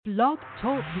Blog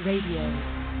Talk Radio.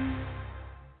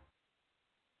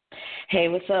 Hey,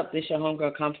 what's up? This is your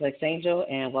homegirl Complex Angel,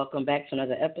 and welcome back to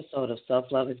another episode of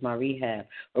Self-Love is My Rehab,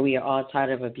 where we are all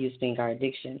tired of abuse being our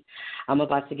addiction. I'm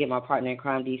about to get my partner in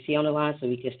crime, DC, on the line so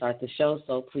we can start the show,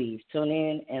 so please tune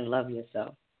in and love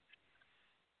yourself.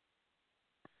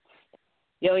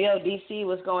 Yo, DC,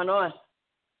 what's going on?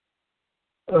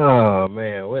 Oh,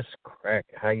 man, what's crack?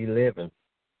 How you living?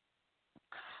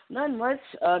 Nothing much.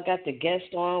 Got the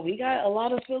guest on. We got a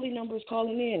lot of Philly numbers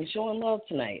calling in, showing love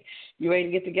tonight. You ready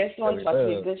to get the guest on? It's about to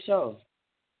be a good show.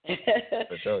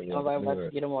 For sure, yeah. All right, I'm about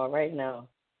to get them on right now.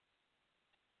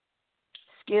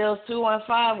 Skills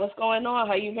 215, what's going on?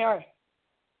 How you married?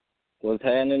 What's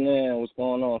happening there? What's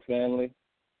going on, family?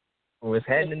 What's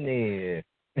happening there?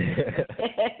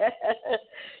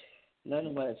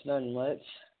 Nothing much.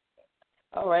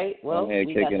 All right, well, I'm here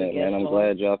we kicking got it, man. I'm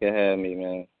glad y'all can have me,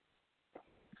 man.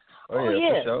 Oh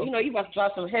yeah. For sure. You know, you about to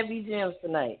drop some heavy gems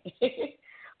tonight.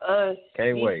 Can't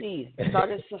DC, wait.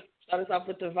 start us off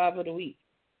with the vibe of the week.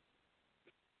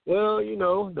 Well, you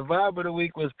know, the vibe of the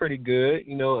week was pretty good,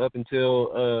 you know, up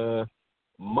until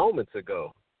moments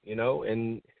ago, you know,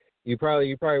 and you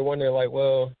probably wonder, like,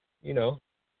 well, you know,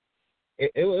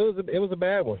 it was a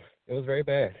bad one. It was very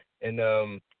bad. And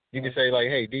you can say, like,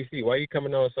 hey, DC, why are you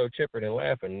coming on so chipper and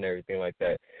laughing and everything like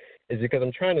that? Is because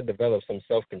I'm trying to develop some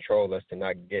self-control as to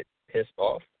not get pissed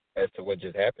off as to what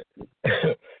just happened.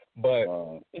 But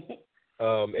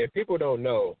if people don't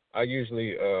know, I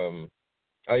usually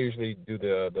do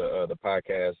the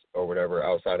podcast or whatever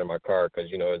outside of my car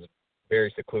because, you know, it's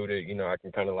very secluded. You know, I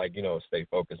can kind of like, you know, stay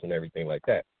focused and everything like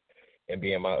that and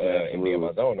be in my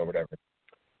zone or whatever.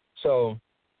 So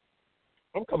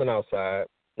I'm coming outside.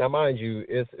 Now, mind you,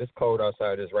 it's cold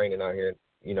outside. It's raining out here,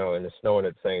 you know, and it's snowing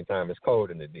at the same time. It's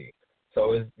cold in the D.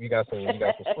 So you got some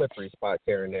slippery spots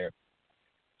here and there.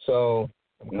 So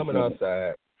I'm coming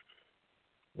outside,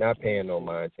 not paying no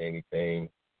mind to anything,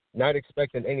 not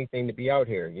expecting anything to be out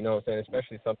here, you know what I'm saying,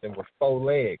 especially something with 4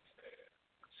 legs.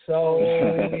 So,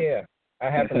 yeah, I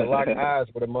happen to lock eyes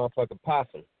with a motherfucking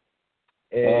possum.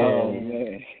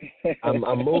 And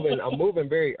I'm moving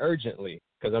very urgently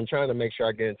because I'm trying to make sure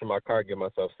I get into my car, get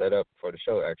myself set up before the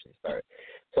show actually starts.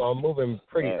 So I'm moving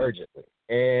pretty urgently.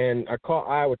 And I caught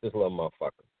eye with this little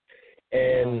motherfucker.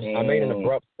 And I made an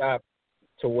abrupt stop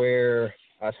to where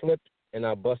I slipped and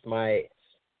I bust my ass.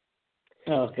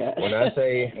 Okay. When I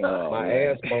say my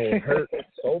ass bone hurt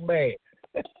so bad,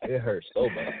 it hurt so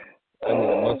bad. I need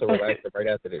a muscle relaxer right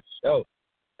after this show.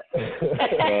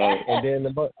 And then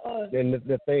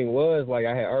the thing was, like,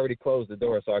 I had already closed the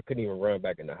door, so I couldn't even run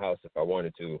back in the house if I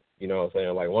wanted to. You know what I'm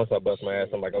saying? Like, once I bust my ass,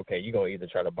 I'm like, okay, you're going to either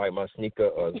try to bite my sneaker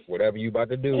or whatever you about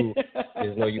to do.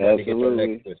 Just know you about to get your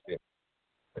neck twisted.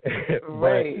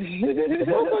 Right. The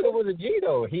motherfucker was a G,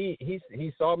 though. He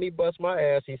saw me bust my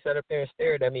ass. He sat up there and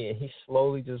stared at me, and he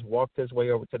slowly just walked his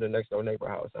way over to the next door neighbor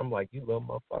house. I'm like, you little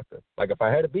motherfucker. Like, if I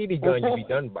had a BB gun, you'd be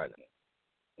done by now.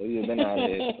 You've been out of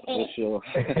here, for sure.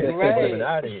 Right. I would have been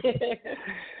out of here.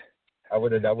 I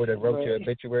would have wrote your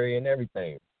obituary and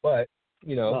everything. But,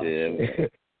 you know,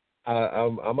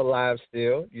 I'm alive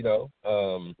still, you know.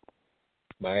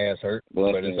 My ass hurt,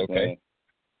 but it's okay.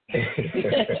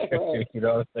 You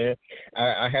know what I'm saying?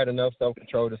 I had enough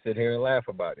self-control to sit here and laugh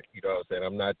about it. You know what I'm saying?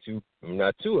 I'm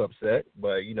not too upset,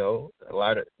 but, you know, a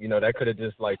lot of, you know, that could have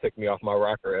just, like, took me off my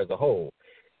rocker as a whole.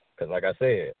 Because, like I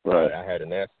said, I had a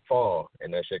nasty fall,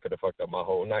 and that shit could have fucked up my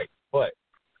whole night. But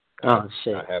I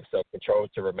have self-control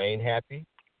to remain happy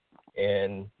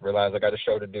and realize I got a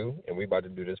show to do, and we about to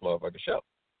do this motherfucking show.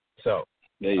 So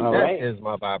that is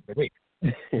my vibe of the week.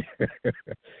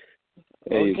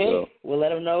 Okay. Well, let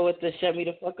them know what the shut me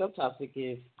the fuck up topic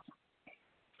is.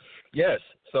 Yes.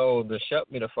 So the shut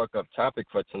me the fuck up topic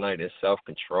for tonight is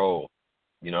self-control.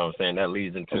 You know what I'm saying? That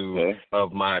leads into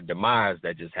of my demise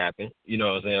that just happened. You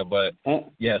know what I'm saying? But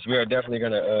yes, we are definitely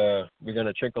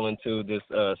gonna trickle into this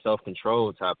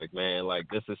self-control topic, man. Like,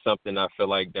 this is something I feel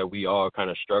like that we all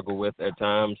kind of struggle with at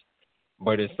times,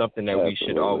 but it's something that we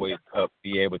should always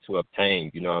be able to obtain.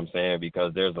 You know what I'm saying?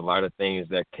 Because there's a lot of things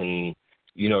that can,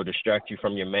 you know, distract you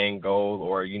from your main goal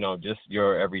or, you know, just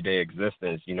your everyday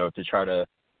existence. You know, to try to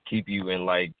keep you in,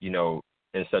 like, you know,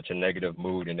 in such a negative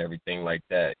mood and everything like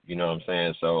that, you know what I'm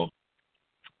saying? So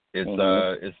it's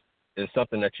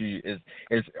something that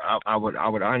I would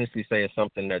honestly say it's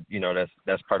something that, you know,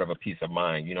 that's part of a peace of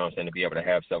mind, you know what I'm saying, to be able to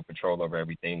have self-control over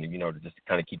everything, you know, to just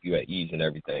kind of keep you at ease and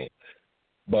everything.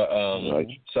 But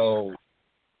so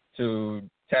to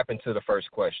tap into the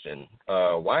first question,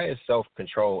 why is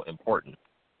self-control important?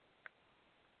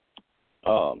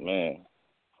 Oh man,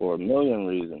 for a million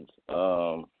reasons.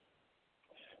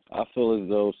 I feel as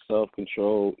though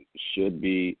self-control should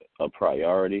be a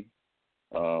priority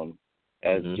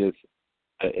as just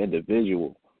an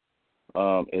individual.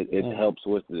 It helps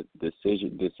with the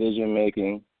decision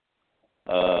making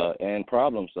and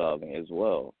problem solving as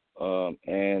well.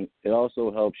 And it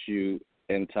also helps you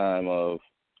in time of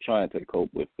trying to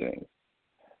cope with things,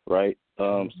 right?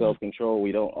 Self-control,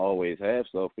 we don't always have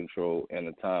self-control in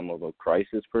a time of a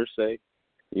crisis per se.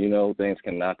 You know, things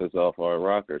can knock us off our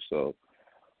rocker. So,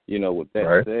 you know, with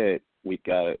that said, we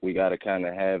gotta kind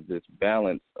of have this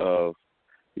balance of,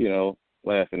 you know,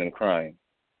 laughing and crying,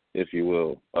 if you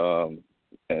will.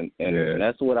 And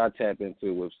that's what I tap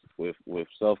into with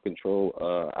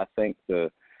self-control. I think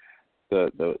the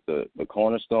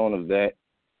cornerstone of that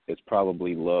is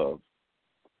probably love.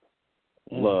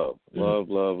 Love.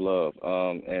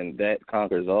 And that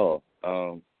conquers all.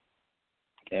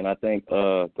 And I think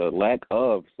the lack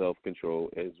of self-control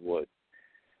is what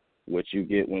you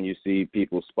get when you see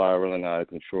people spiraling out of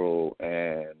control,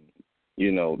 and,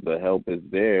 you know, the help is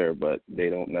there, but they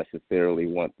don't necessarily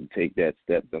want to take that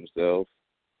step themselves.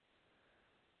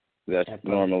 That's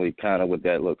normally kind of what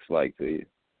that looks like to you.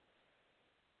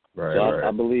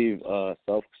 I believe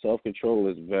self-control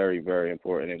is very, very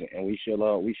important, and we should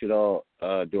all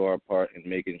do our part in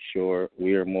making sure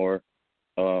we are more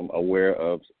aware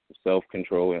of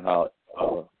self-control and how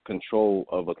control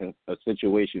of a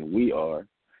situation we are,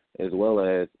 as well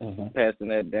as passing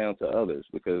that down to others,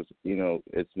 because, you know,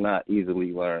 it's not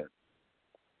easily learned.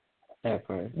 That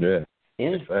part. Yeah.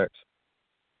 Facts.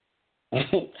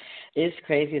 It's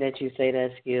crazy that you say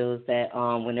that, Skills, that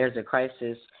when there's a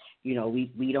crisis, you know,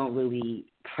 we don't really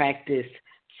practice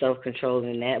self-control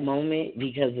in that moment,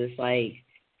 because it's like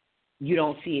you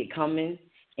don't see it coming.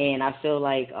 And I feel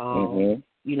like,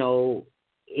 you know,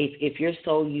 if you're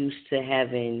so used to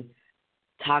having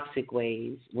toxic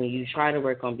ways, when you try to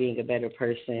work on being a better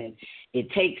person,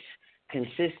 it takes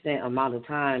consistent amount of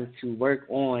time to work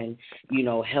on, you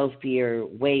know, healthier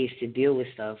ways to deal with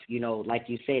stuff. You know, like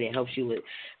you said, it helps you with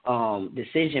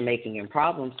decision making and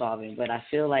problem solving. But I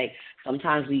feel like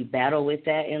sometimes we battle with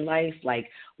that in life. Like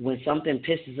when something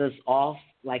pisses us off,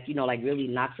 like, you know, like really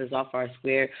knocks us off our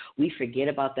square, we forget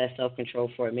about that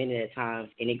self-control for a minute at times,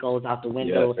 and it goes out the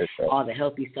window. All the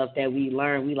healthy stuff that we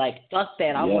learn, we like, fuck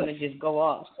that, I want to just go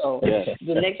off. So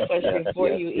the next question for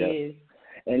you is,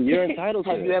 and you're entitled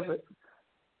to have you ever,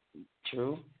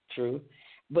 True.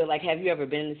 But, like, have you ever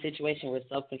been in a situation where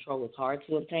self-control was hard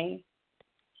to obtain?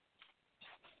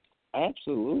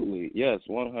 Absolutely. Yes,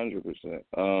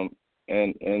 100%.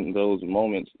 And in those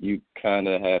moments, you kind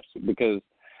of have to, because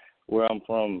where I'm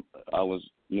from, I was,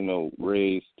 you know,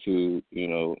 raised to, you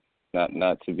know,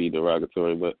 not to be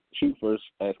derogatory, but shoot first,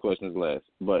 ask questions last.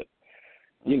 But,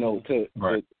 you know, the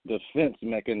defense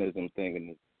mechanism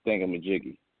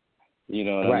thingamajiggy. You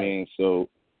know what I mean? So,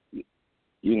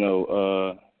 you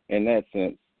know, in that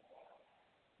sense,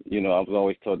 you know, I was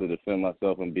always taught to defend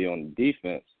myself and be on the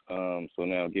defense. So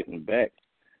now getting back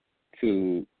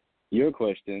to your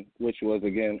question, which was,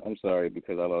 again, I'm sorry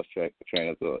because I lost train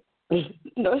of thought.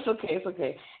 No, it's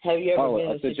okay. Have you ever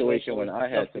been in a situation when I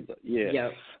had to? Yeah.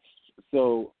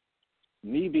 So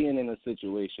me being in a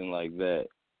situation like that,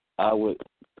 I would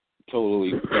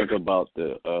totally think about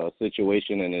the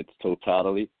situation in its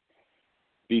totality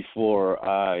before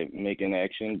I make an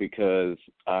action, because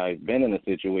I've been in a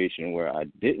situation where I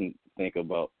didn't think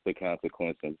about the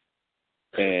consequences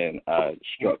and I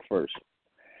struck first.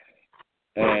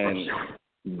 And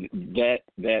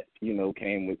that you know,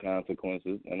 came with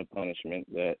consequences and a punishment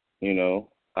that, you know,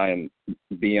 I am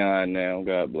beyond now,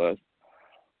 God bless.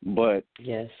 But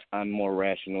I'm more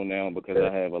rational now because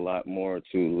I have a lot more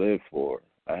to live for.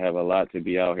 I have a lot to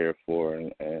be out here for,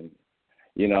 and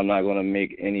you know, I'm not going to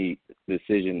make any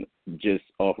decision just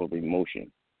off of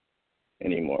emotion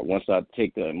anymore. Once I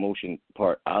take the emotion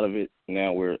part out of it,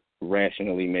 now we're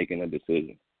rationally making a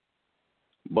decision.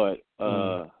 But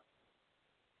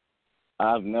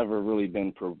I've never really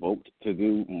been provoked to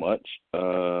do much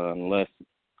unless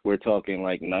we're talking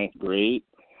like ninth grade.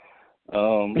 That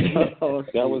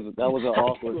was an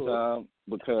awkward time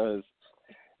because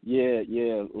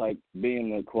like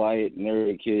being a quiet,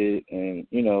 nerdy kid and,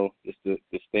 you know, just the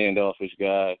standoffish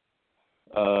guy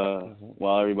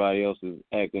while everybody else is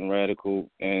acting radical.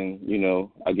 And, you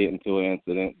know, I get into an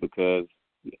incident because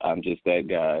I'm just that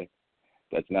guy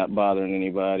that's not bothering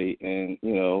anybody and,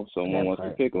 you know, someone wants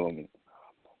to pick on me.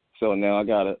 So now I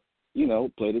got to, you know,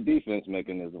 play the defense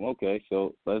mechanism. Okay,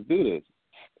 so let's do this.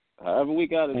 However we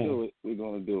got to do it, we're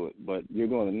going to do it. But you're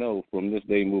going to know from this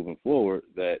day moving forward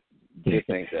that this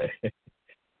ain't that.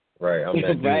 Right, I'm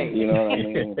that dude. Right. You know what I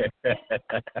mean?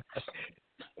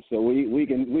 So we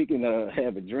can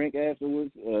have a drink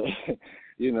afterwards.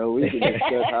 You know, we can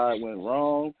discuss how it went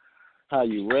wrong, how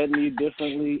you read me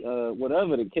differently,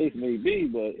 whatever the case may be.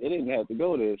 But it didn't have to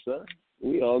go there, sir.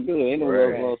 We all good. Ain't no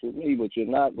love lost with me, but you're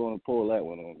not going to pull that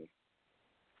one on me.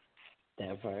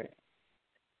 That part.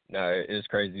 No, it's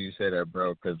crazy you say that,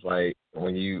 bro. Because like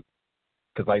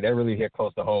that really hit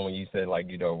close to home when you said like,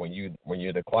 you know, when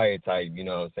you're the quiet type, you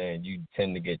know what I'm saying, you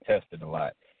tend to get tested a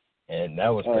lot. And that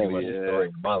was pretty much the story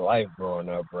of my life growing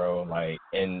up, bro. Like,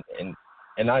 and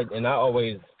I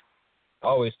always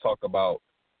talk about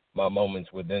my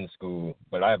moments within school,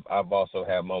 but I've also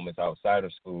had moments outside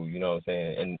of school, you know what I'm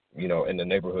saying, and you know, in the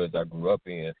neighborhoods I grew up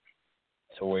in,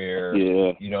 to where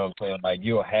you know what I'm saying, like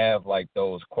you'll have like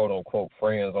those quote unquote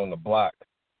friends on the block,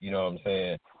 you know what I'm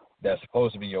saying, that's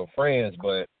supposed to be your friends,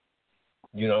 but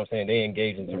you know what I'm saying, they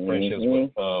engage in some friendships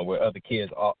with other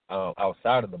kids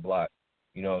outside of the block.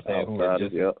 You know what I'm saying? Who are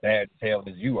just as bad as hell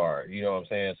as you are. You know what I'm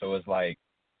saying? So it's like,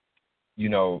 you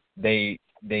know, they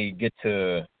get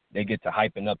to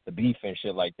hyping up the beef and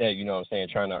shit like that. You know what I'm saying?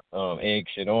 Trying to egg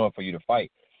shit on for you to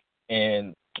fight.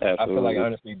 And I feel like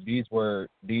honestly, these were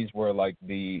like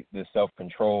the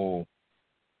self-control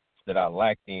that I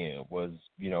lacked in, was,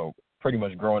 you know, pretty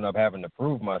much growing up having to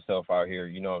prove myself out here.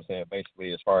 You know what I'm saying?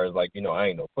 Basically, as far as like, you know, I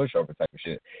ain't no pushover type of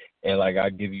shit. And like I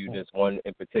give you this one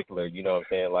in particular. You know what I'm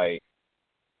saying? Like,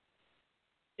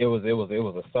 It was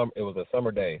a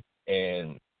summer day,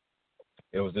 and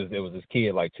it was this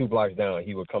kid like 2 blocks down.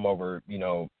 He would come over, you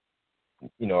know,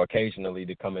 occasionally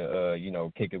to come and you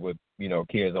know, kick it with, you know,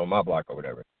 kids on my block or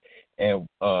whatever. And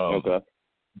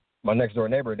my next door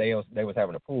neighbor, they was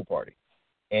having a pool party,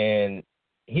 and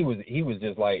he was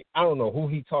just like, I don't know who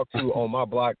he talked to on my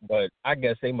block, but I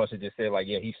guess they must have just said like,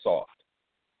 yeah, he's soft,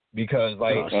 because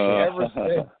like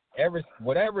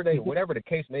whatever the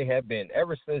case may have been,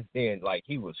 ever since then, like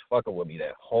he was fucking with me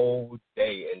that whole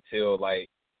day until like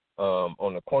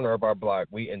on the corner of our block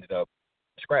we ended up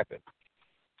scrapping,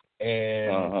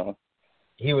 and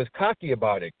he was cocky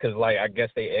about it because like I guess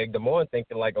they egged him on,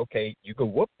 thinking like, okay, you could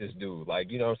whoop this dude, like,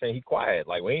 you know what I'm saying, he quiet,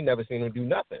 like we ain't never seen him do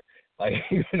nothing, like,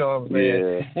 you know what I'm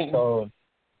saying. So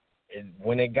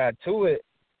when it got to it,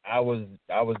 I was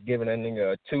giving that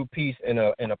nigga a 2-piece and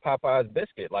a Popeyes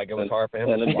biscuit. Like it was hard for him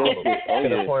to swallow. To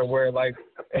the point where like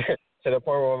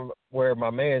where my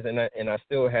man's, and I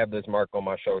still have this mark on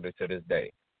my shoulder to this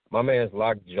day. My man's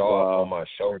locked jaw on my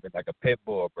shoulder like a pit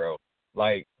bull, bro.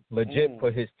 Like legit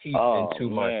put his teeth into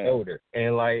my shoulder.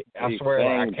 And like I swear,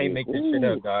 like, I can't make this shit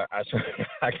up, dog. I swear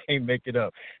I can't make it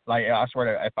up. Like I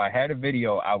swear that if I had a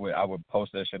video, I would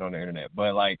post that shit on the internet.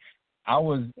 But like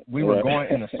we were going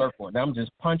in a circle, and I'm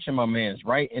just punching my man's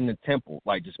right in the temple,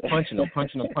 like just punching him,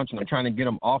 I'm trying to get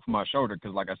him off my shoulder,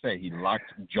 because like I said, he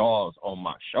locked jaws on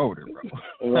my shoulder, bro.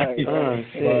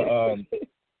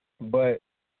 But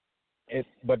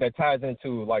that ties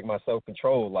into like my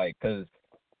self-control, like, because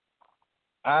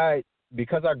I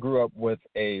grew up with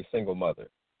a single mother,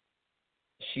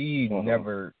 she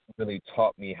never really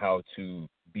taught me how to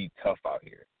be tough out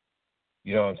here.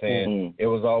 You know what I'm saying? It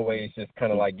was always just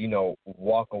kind of like, you know,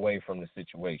 walk away from the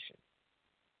situation.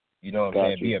 You know what I'm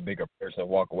saying? Be a bigger person,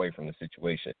 walk away from the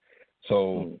situation.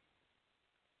 So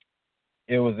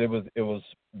it was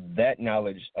that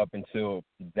knowledge up until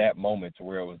that moment, to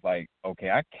where it was like, okay,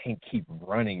 I can't keep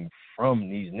running from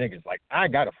these niggas. Like, I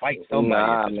got to fight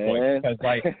somebody at this point. Because,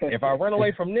 like, if I run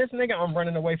away from this nigga, I'm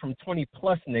running away from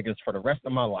 20-plus niggas for the rest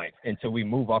of my life until we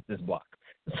move off this block.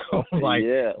 So, like,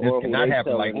 this cannot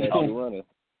happen. Like,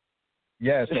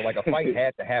 yeah, so, like, a fight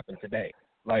had to happen today.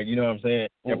 Like, you know what I'm saying?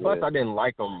 And plus, I didn't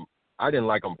like him.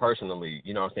 Personally,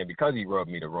 you know what I'm saying, because he rubbed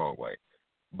me the wrong way.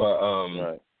 But,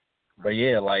 but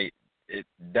yeah, like,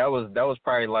 that was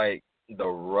probably, like, the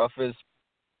roughest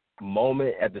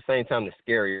moment, at the same time the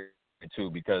scarier, too,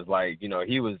 because, like, you know,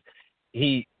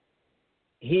 he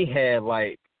had,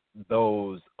 like,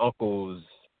 those uncles,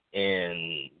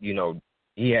 and, you know,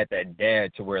 he had that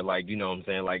dad to where, like, you know what I'm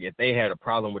saying, like, if they had a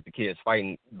problem with the kids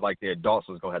fighting, like, the adults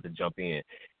was going to have to jump in.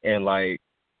 And, like,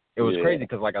 it was crazy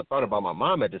because, like, I thought about my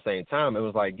mom at the same time. It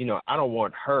was like, you know, I don't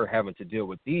want her having to deal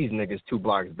with these niggas 2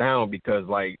 blocks down, because,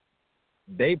 like,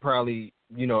 they probably,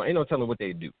 you know, ain't no telling what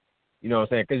they do. You know what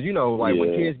I'm saying? Because, you know, like,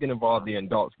 when kids get involved, the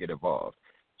adults get involved.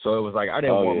 So it was like, I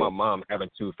didn't want my mom having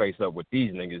to face up with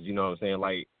these niggas, you know what I'm saying?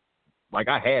 Like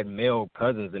I had male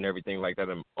cousins and everything like that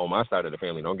on my side of the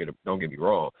family. Don't get me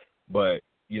wrong, but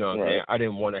you know what I'm saying. I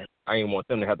didn't want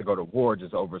them to have to go to war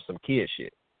just over some kid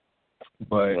shit.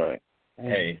 But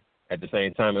hey, at the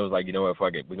same time, it was like, you know what,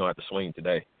 fuck it, we're gonna have to swing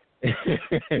today. You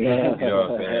know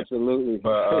what I'm saying? Absolutely.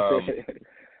 But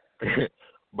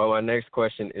but my next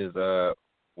question is,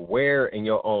 where in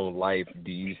your own life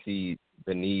do you see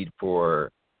the need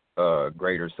for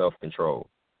greater self-control?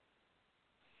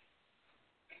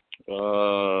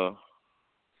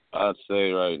 I'd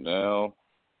say right now,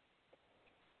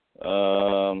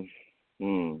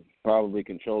 probably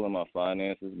controlling my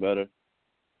finances better.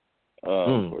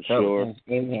 For sure.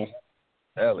 Amen.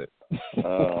 Tell it.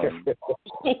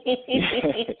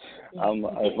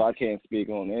 If I can't speak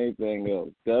on anything else,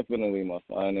 definitely my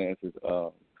finances.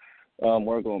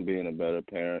 Work on being a better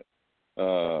parent,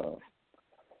 a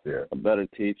better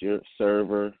teacher,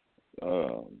 server,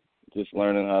 just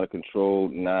learning how to control,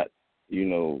 not,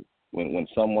 when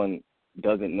someone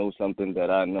doesn't know something that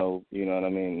I know, you know what I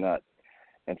mean? Not,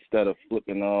 instead of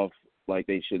flipping off like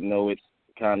they should know it,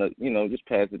 kind of, just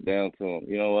pass it down to them.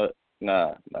 You know what?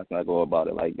 Nah, let's not go about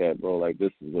it like that, bro. Like,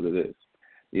 this is what it is.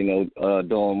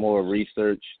 Doing more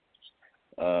research,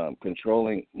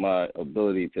 controlling my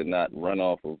ability to not run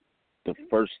off of the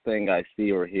first thing I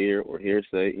see or hear or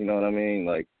hearsay, you know what I mean?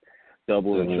 Like,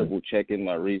 double and triple checking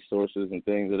my resources and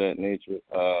things of that nature.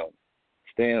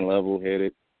 Staying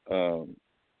level-headed.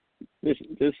 Just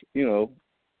the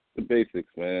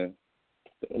basics, man.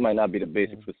 It might not be the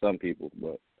basics for some people,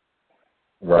 but.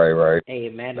 Right. Hey,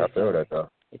 it matters. I feel that, though.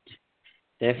 It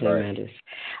definitely matters.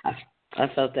 I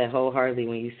felt that wholeheartedly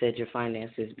when you said your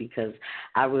finances, because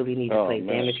I really need to play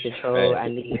damage control. I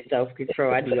need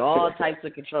self-control. I need all types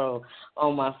of control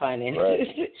on my finances.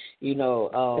 Right.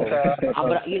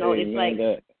 But it's like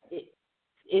that.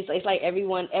 it's like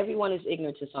everyone is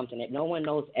ignorant to something. That no one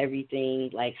knows everything.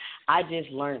 Like, I just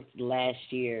learned last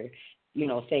year,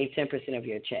 save 10% of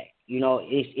your check.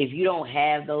 If you don't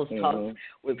have those talks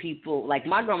with people, like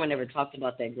my grandma never talked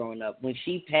about that growing up. When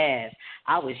she passed,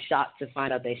 I was shocked to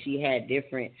find out that she had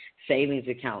different savings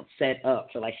accounts set up.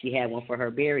 So, like, she had one for her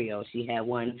burial, she had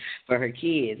one for her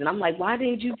kids, and I'm like, why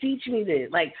didn't you teach me this?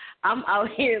 Like, I'm out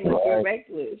here looking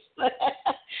reckless.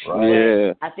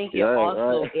 Right. I think it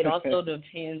also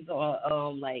depends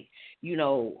on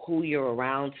who you're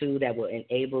around to that will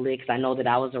enable it. Because I know that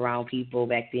I was around people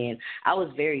back then. I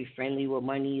was very friendly with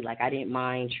money. Like, I didn't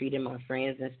mind treating my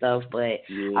friends and stuff, but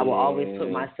I will always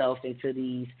put myself into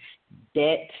these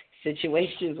debt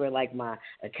situations where, like, my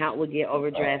account would get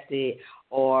overdrafted,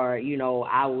 or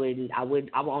I would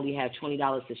only have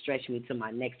 $20 to stretch me to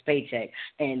my next paycheck,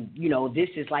 and this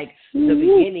is like the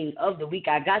beginning of the week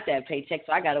I got that paycheck,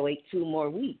 so I got to wait 2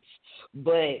 more weeks.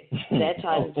 But that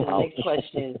ties into the next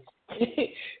question.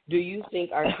 Do you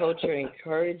think our culture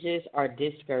encourages or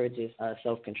discourages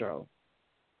self-control?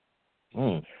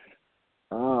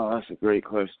 Oh, that's a great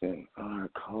question. Our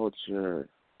culture.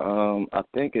 I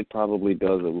think it probably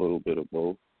does a little bit of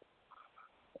both.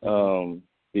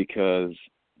 Because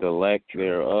the lack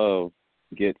thereof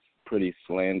gets pretty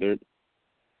slandered,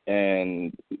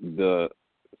 and the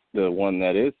one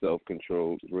that is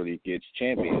self-controlled really gets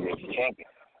championed.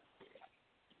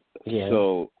 Yeah.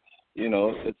 So,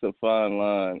 it's a fine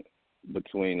line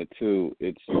between the two.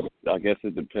 I guess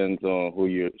it depends on who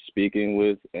you're speaking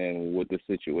with and what the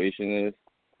situation is.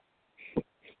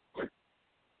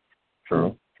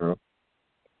 True.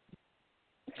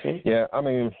 Okay. Yeah, I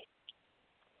mean,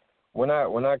 when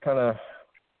I kind of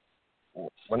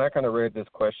read this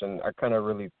question, I kind of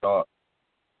really thought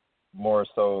more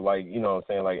so, like, what I'm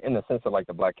saying, like, in the sense of, like,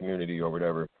 the black community or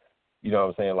whatever, what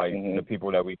I'm saying, like, the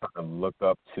people that we kind of look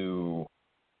up to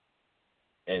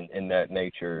in that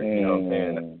nature, what I'm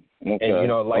saying, okay.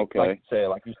 and like you said,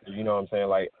 what I'm saying,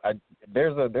 like,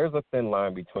 there's a thin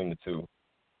line between the two,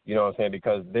 what I'm saying,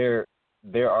 because there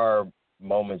are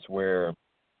moments where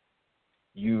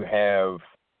you have,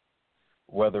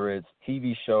 whether it's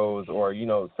TV shows or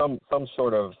some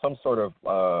sort of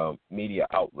media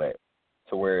outlet,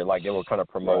 to where, like, it will kind of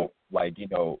promote, like,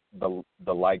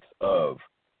 the likes of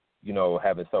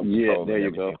having self-control and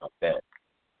everything like that.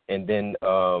 And then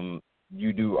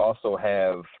you do also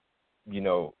have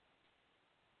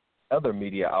other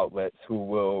media outlets who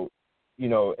will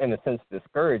in a sense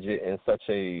discourage it in such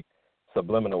a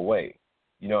subliminal way.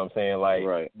 What I'm saying?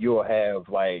 Like, you'll have,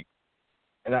 like,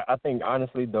 and I think,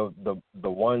 honestly, the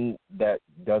one that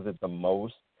does it the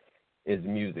most is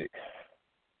music.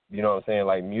 What I'm saying?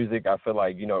 Like, music, I feel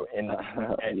like, and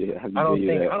I don't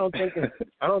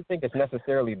think it's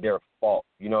necessarily their fault.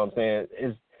 What I'm saying?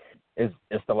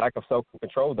 It's the lack of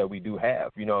self-control that we do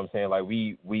have. What I'm saying? Like,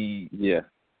 we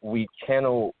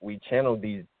channel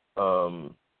these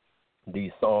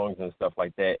songs and stuff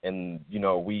like that, and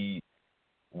we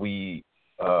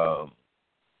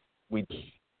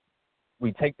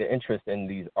take the interest in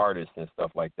these artists and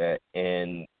stuff like that,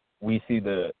 and we see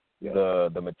the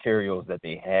materials that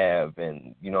they have,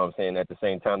 and what I'm saying, at the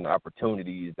same time, the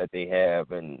opportunities that they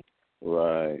have, and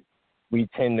Right. We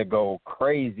tend to go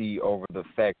crazy over the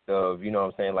fact of, you know what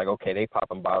I'm saying, like, okay, they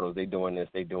popping bottles, they doing this,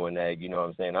 they doing that, you know what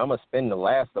I'm saying. I'm going to spend the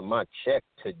last of my check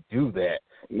to do that.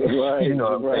 Right, you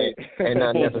know what I'm saying? And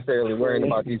not necessarily worrying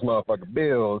about these motherfucking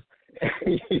bills.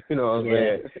 You know what I'm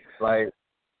saying? Like,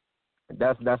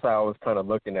 that's how I was kind of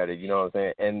looking at it, you know what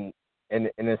I'm saying? And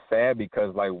it's sad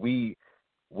because, like, we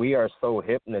are so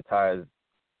hypnotized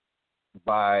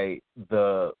by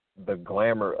the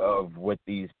glamour of what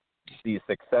these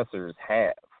successors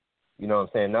have. You know what I'm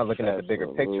saying? Not looking at the bigger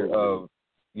picture of,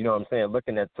 you know what I'm saying,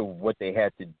 looking at to what they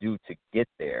had to do to get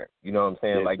there. You know what I'm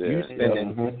saying? Like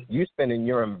you spending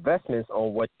your investments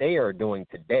on what they are doing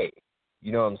today.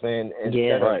 You know what I'm saying?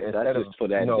 Instead of for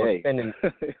that day. Spending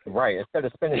instead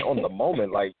of spending on the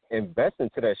moment, like invest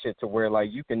into that shit to where like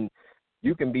you can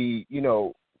be, you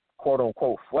know, quote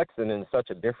unquote flexing in such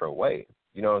a different way.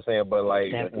 You know what I'm saying? But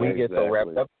like we get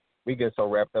so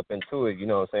wrapped up into it, you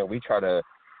know what I'm saying? We try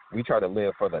to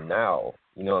live for the now,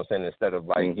 you know what I'm saying, instead of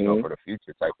like, you know, for the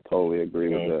future type of Totally agree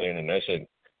with that. And that shit,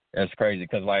 that's crazy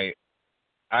because like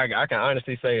I can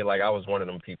honestly say like I was one of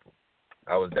them people.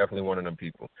 I was definitely one of them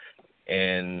people.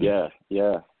 And yeah.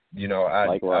 You know,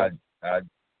 I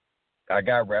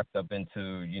got wrapped up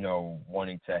into, you know,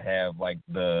 wanting to have like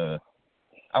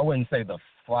I wouldn't say the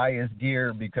flyest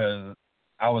gear because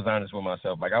I was honest with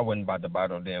myself. Like I wasn't about to buy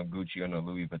no damn Gucci or no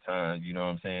Louis Vuitton, you know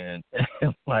what I'm saying?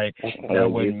 Like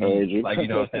that wasn't me. Like, you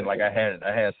know what I'm saying? Like I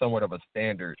had somewhat of a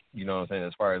standard, you know what I'm saying,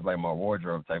 as far as like my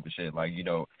wardrobe type of shit. Like, you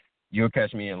know, you'll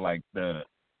catch me in like the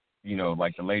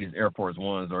latest Air Force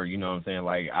Ones, or, you know what I'm saying,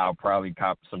 like I'll probably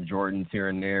cop some Jordans here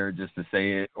and there just to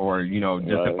say it, or, you know,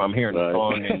 just if I'm hearing a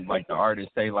song and like the artist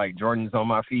say like Jordans on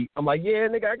my feet, I'm like, yeah,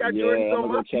 nigga, I got Jordans on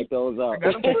my feet. Check those out. I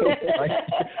got them. Like,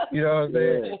 you know what I'm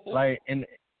saying? Like, and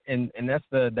that's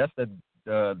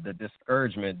the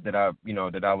discouragement that I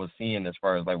was seeing as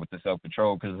far as like with the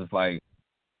self-control, because it's like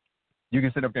you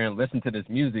can sit up there and listen to this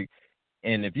music,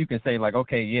 and if you can say like,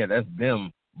 okay, yeah, that's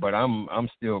them, but I'm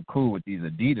still cool with these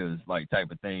Adidas like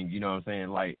type of thing, you know what I'm saying?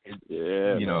 Like, it's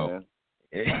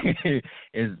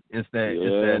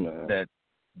that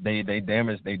they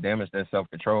damage that self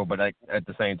control, but at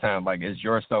the same time, like it's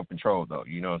your self control though,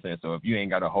 you know what I'm saying? So if you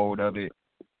ain't got a hold of it,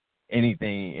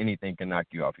 anything can knock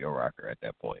you off your rocker at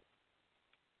that point.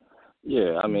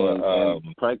 Yeah, I mean,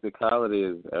 and practicality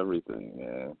is everything,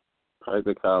 man.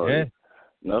 Practicality. Yeah.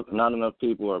 Not enough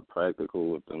people are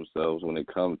practical with themselves when it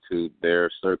comes to their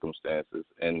circumstances,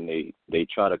 and they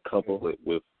try to couple it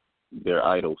with their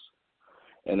idols,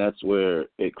 and that's where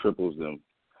it cripples them,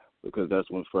 because that's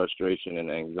when frustration and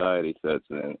anxiety sets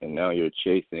in, and now you're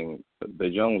chasing the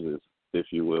Joneses, if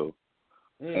you will,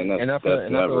 and I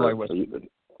feel like what's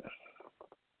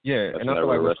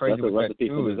crazy with that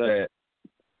too is that,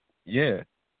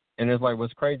 and it's like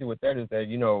what's crazy with that is that,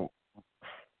 you know,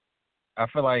 I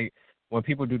feel like when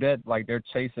people do that, like they're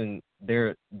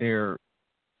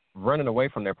running away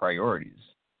from their priorities,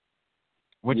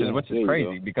 which is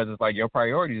crazy, because it's like your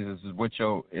priorities is what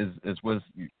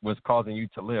what's causing you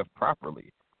to live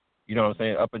properly. You know what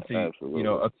I'm saying? Up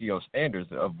to your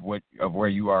standards of where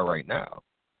you are right now.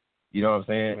 You know what I'm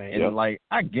saying? Right. And like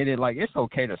I get it, like it's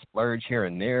okay to splurge here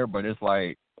and there, but it's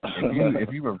like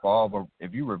if you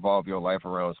revolve your life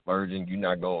around splurging, you're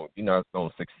not gonna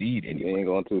succeed anyway. You ain't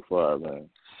going too far, man.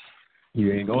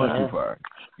 You ain't going too far.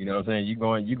 You know what I'm saying? You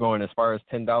going as far as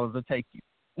 $10 to take you.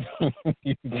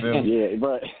 You feel me? Yeah,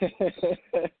 right.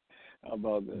 How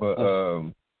about that?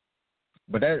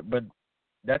 But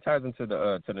that ties into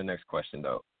the next question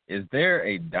though. Is there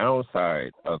a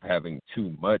downside of having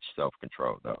too much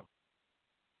self-control though?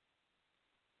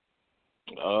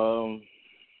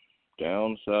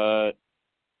 Downside.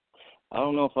 I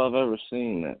don't know if I've ever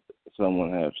seen that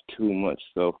someone has too much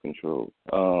self-control.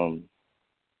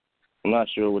 I'm not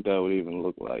sure what that would even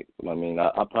look like. I mean,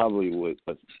 I probably would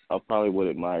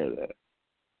admire that.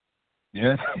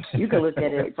 Yeah. You can look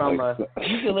at it from a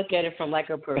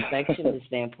perfectionist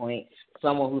standpoint.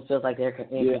 Someone who feels like they're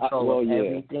in control of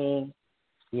everything.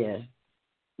 Yeah.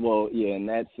 Well, yeah, in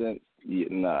that sense,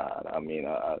 nah. I mean,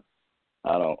 I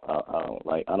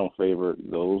don't favor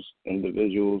those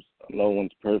individuals. No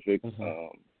one's perfect,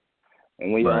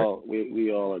 and we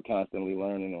all are constantly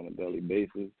learning on a daily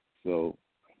basis. So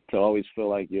to always feel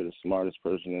like you're the smartest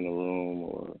person in the room,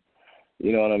 or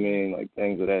you know what I mean, like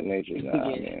things of that nature. Nah,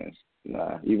 man,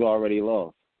 nah. You've already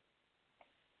lost.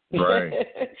 Right.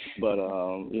 But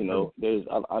you know,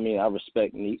 I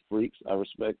respect neat freaks. I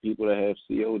respect people that have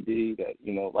COD, that,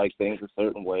 you know, like things a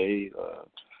certain way,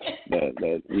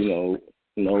 that you know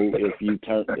if you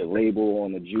turn the label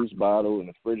on the juice bottle in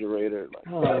the refrigerator, like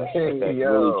that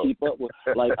really keep up with.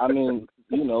 Like, I mean,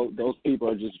 those people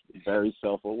are just very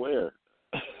self-aware.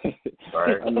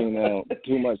 Right. I mean,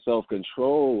 too much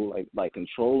self-control, like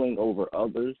controlling over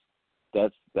others,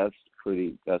 that's a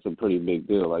pretty big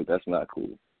deal. Like, that's not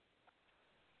cool.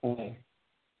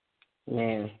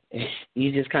 Man,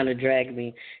 you just kind of dragged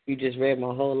me. You just read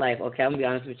my whole life. Okay, I'm going to be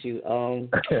honest with you.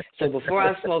 So before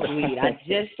I smoked weed, I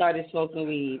just started smoking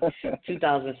weed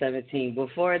 2017.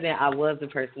 Before then, I was the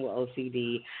person with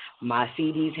OCD. My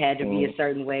CDs had to be a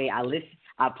certain way.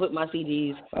 I put my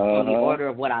CDs on the order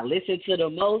of what I listened to the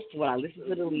most, what I listened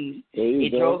to the least.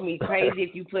 It drove me crazy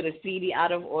if you put a CD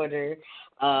out of order.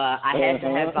 I had to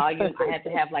have volume. I had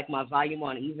to have, like, my volume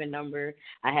on even number.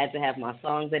 I had to have my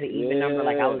songs at an even number.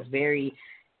 Like, I was very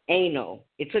anal.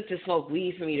 It took to smoke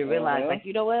weed for me to realize, like,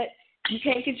 you know what? You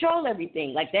can't control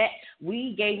everything. Like, that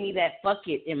weed gave me that fuck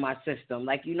it in my system.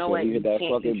 Like, you know what? You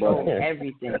can't control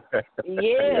everything.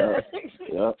 Yeah.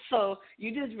 So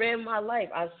you just read my life.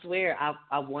 I swear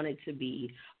I wanted to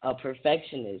be a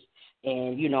perfectionist.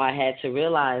 And, I had to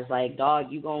realize, like,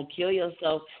 dog, you going to kill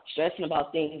yourself stressing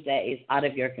about things that is out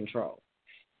of your control.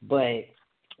 But,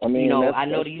 I mean, I know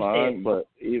that's that you fine, said. But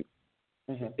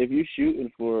if you're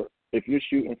shooting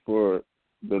for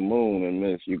the moon and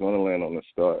miss, you're going to land on the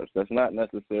stars. That's not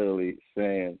necessarily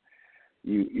saying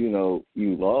you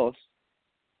lost.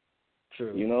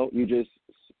 True. You just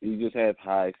have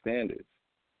high standards.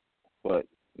 But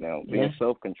now being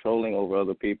self-controlling over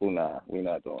other people, nah, we're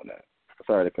not doing that.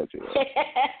 Sorry to cut you off.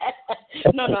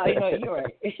 No, you're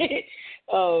right.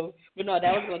 But no,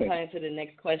 that was going to tie into the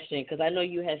next question, because I know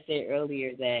you had said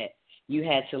earlier that you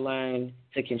had to learn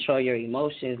to control your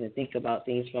emotions and think about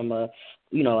things from a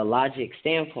logic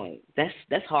standpoint.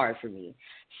 That's hard for me.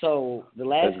 So the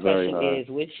last question is,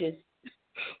 which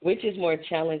is more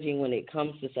challenging when it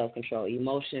comes to self-control,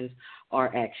 emotions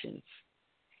or actions?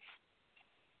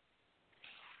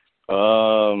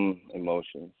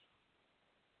 Emotions.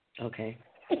 Okay.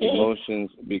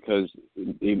 Emotions, because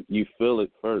you feel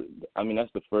it first. I mean,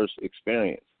 that's the first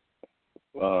experience.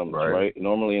 Right.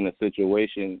 Normally in a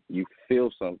situation, you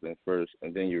feel something first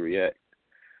and then you react.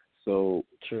 So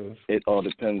true. It all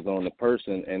depends on the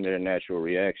person and their natural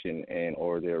reaction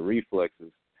or their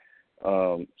reflexes.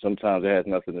 Sometimes it has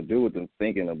nothing to do with them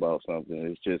thinking about something.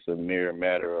 It's just a mere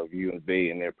matter of you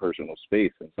invading their personal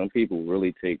space, and some people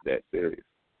really take that serious.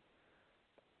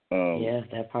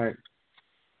 That part.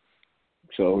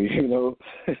 So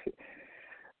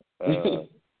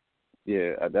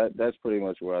that's pretty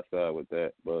much where I side with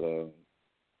that. But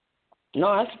no,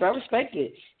 I respect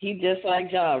it. He just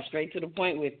like Job, straight to the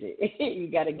point with it.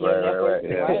 You got to give that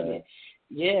person environment.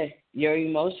 Yeah, your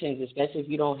emotions, especially if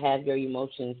you don't have your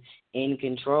emotions in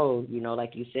control.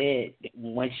 Like you said,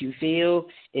 once you feel,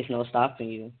 it's no stopping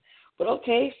you. But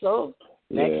okay, so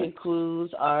that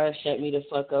concludes our Shut Me the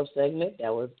Fuck Up segment.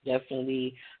 That was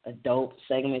definitely a dope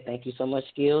segment. Thank you so much,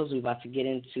 Skills. We're about to get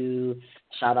into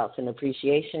shout-outs and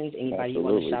appreciations. Anybody you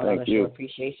want to shout out or show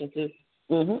appreciation to?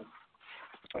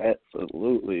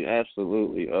 Absolutely. I'm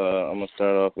going to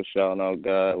start off with shouting out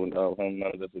God. Without him,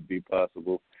 none of this would be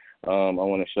possible. I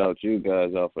want to shout you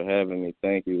guys out for having me.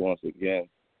 Thank you once again.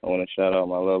 I want to shout out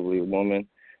my lovely woman,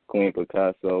 Queen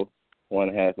Picasso,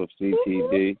 one half of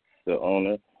CTD, the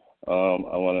owner.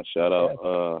 I want to shout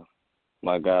out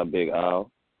my guy, Big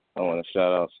Al. I want to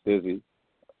shout out Stizzy.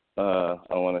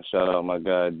 I want to shout out my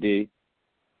guy, D.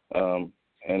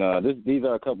 These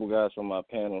are a couple guys from my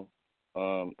panel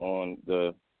on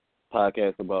the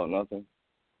podcast About Nothing.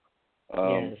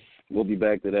 We'll be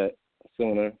back to that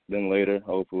sooner than later,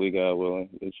 hopefully, God willing.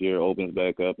 This year opens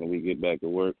back up and we get back to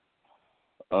work.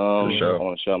 For sure. I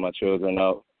want to shout my children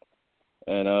out.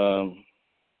 And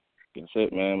that's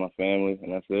it, man, my family,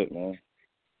 and that's it, man.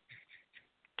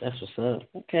 That's what's up.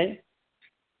 Okay.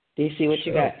 DC, what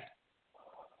you got?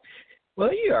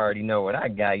 Well, you already know what I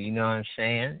got, you know what I'm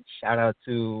saying? Shout out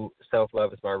to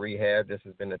Self-Love is My Rehab. This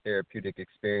has been a therapeutic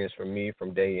experience for me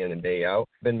from day in and day out.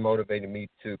 Been motivating me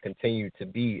to continue to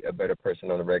be a better person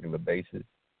on a regular basis.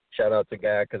 Shout out to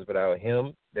God, because without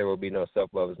him, there will be no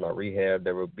Self-Love is My Rehab.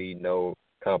 There will be no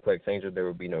Complex Angel. There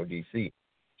will be no DC.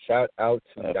 Shout out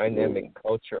to Dynamic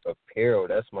Culture Apparel.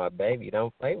 That's my baby.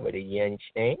 Don't play with it, you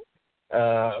understand?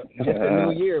 It's a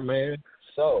new year, man.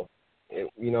 So,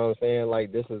 you know what I'm saying?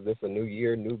 Like, this is a new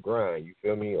year, new grind. You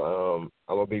feel me? I'm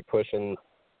going to be pushing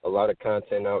a lot of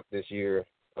content out this year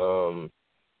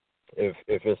if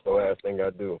it's the last thing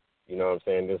I do. You know what I'm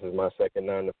saying? This is my second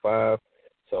 9 to 5,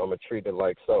 so I'm going to treat it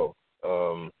like so.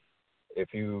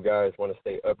 If you guys want to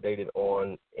stay updated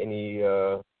on any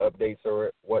updates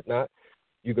or whatnot,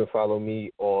 you can follow me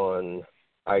on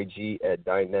IG at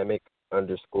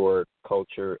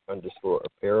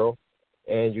dynamic_culture_apparel.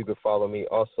 And you can follow me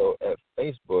also at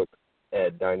Facebook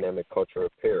at Dynamic Culture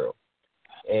Apparel.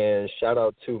 And shout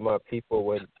out to my people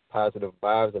with positive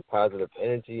vibes and positive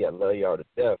energy. I love y'all to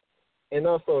death. And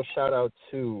also shout out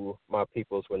to my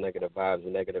peoples with negative vibes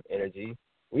and negative energy.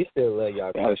 We still love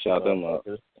y'all. Gotta shout them out.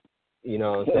 You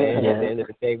know what I'm saying? At the end of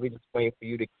the day, we just waiting for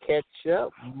you to catch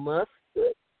up,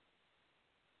 mustard.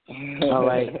 All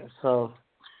right, so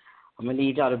I'm going to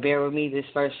need y'all to bear with me. This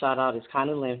first shout-out is kind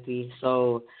of lengthy.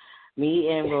 So me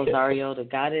and Rosario, the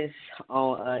goddess,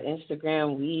 on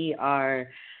Instagram, we are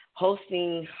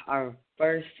hosting our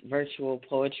first virtual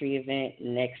poetry event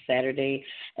next Saturday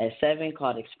at 7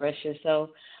 called Express Yourself.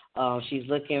 She's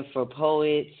looking for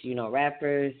poets,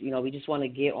 rappers. We just want to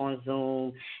get on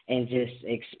Zoom and just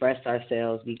express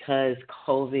ourselves because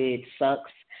COVID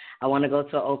sucks. I want to go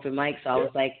to an open mic. So I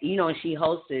was like, and she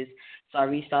hosts this. So I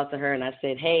reached out to her and I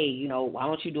said, hey, why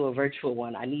don't you do a virtual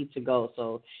one? I need to go.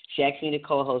 So she asked me to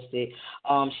co-host it.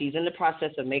 She's in the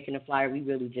process of making a flyer. We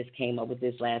really just came up with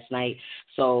this last night.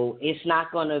 So it's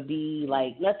not going to be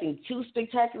like nothing too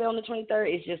spectacular on the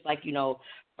 23rd. It's just like,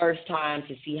 first time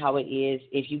to see how it is.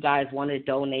 If you guys want to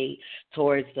donate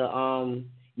towards the,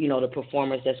 the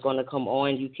performers that's going to come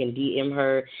on, you can DM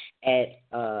her at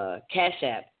Cash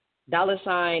App.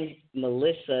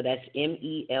 $Melissa, that's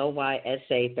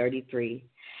MELYSA 33.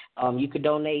 You could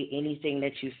donate anything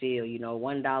that you feel,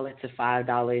 $1 to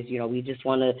 $5. We just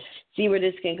want to see where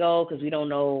this can go because we don't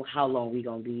know how long we're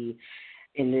going to be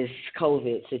in this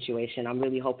COVID situation. I'm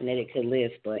really hoping that it could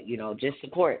lift, but, just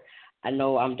support. I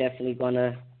know I'm definitely going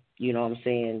to,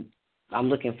 I'm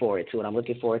looking forward to it. I'm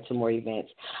looking forward to more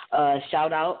events.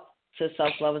 Shout out to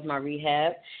Self-Love is My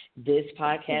Rehab. This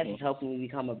podcast is helping me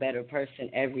become a better person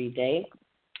every day.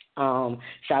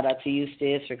 Shout out to you,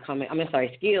 Skills, for coming on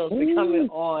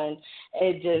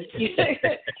and just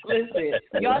listen.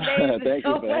 Y'all names Thank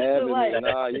so you for having alike. me.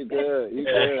 Nah, you good.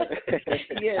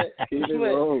 Yeah. Keep it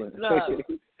rolling.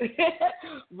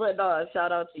 But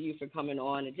shout out to you for coming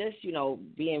on and just,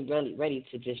 being really ready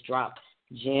to just drop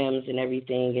gems and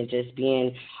everything and just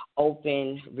being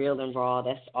open, real and raw.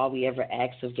 That's all we ever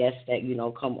ask of guests that,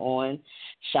 come on.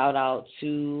 Shout out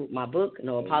to my book,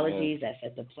 No Apologies. That's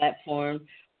at the platform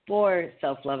for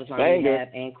Self-Love is My Rehab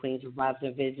and Queens of Vibes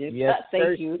and Visions. Yes,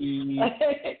 thank you.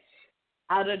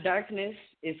 Out of Darkness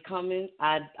is coming.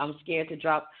 I'm scared to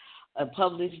drop a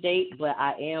published date, but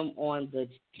I am on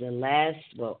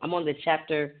I'm on the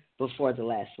chapter before the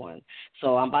last one.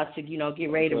 So I'm about to,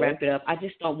 get ready to wrap it up. I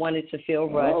just don't want it to feel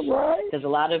rushed because a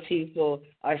lot of people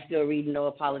are still reading No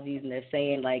Apologies and they're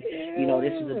saying like,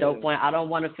 this is a dope one. I don't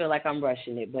want to feel like I'm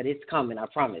rushing it, but it's coming. I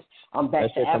promise. I'm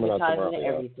back to advertising and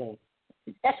everything.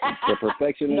 The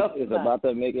perfectionist is about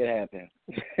to make it happen.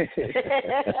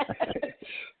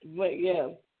 But yeah.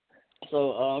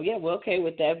 So well, okay.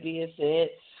 With that being said,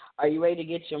 are you ready to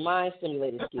get your mind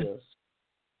stimulated skills?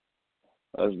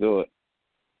 Let's do it.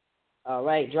 All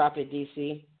right, drop it,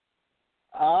 DC.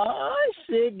 Oh,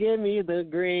 shit, give me the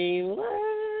green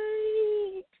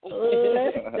light.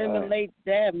 Let's stimulate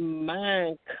that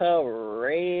mind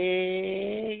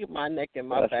correct. My neck and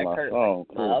my back hurt. All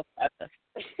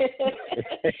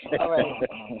right.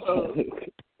 So,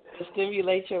 the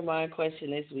stimulate your mind question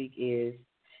this week is,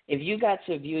 if you got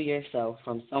to view yourself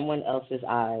from someone else's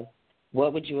eyes,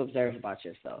 what would you observe about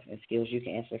yourself? And Skills, you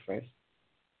can answer first.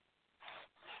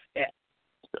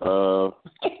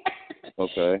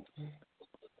 Okay.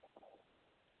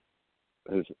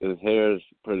 His hair is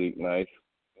pretty nice.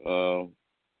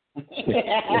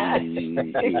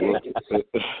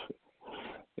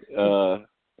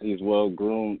 He's well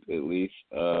groomed at least.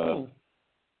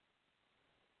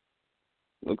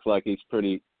 Looks like he's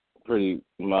pretty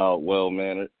mild, well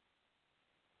mannered.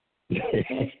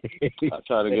 I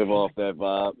try to give off that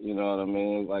vibe, you know what I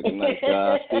mean? Like a nice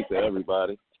guy, speak to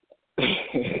everybody.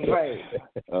 Right.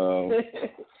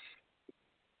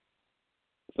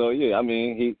 So yeah, I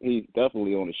mean he's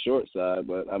definitely on the short side,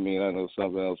 but I mean I know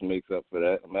something else makes up for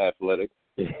that. I'm athletic.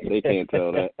 They can't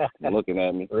tell that. Looking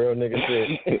at me. Real nigga shit.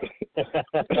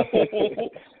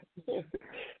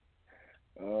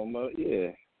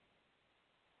 Yeah.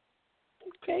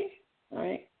 Okay. All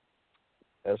right.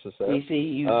 That's what's up. You see,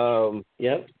 you.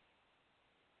 Yep.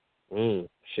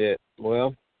 Shit.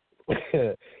 Well,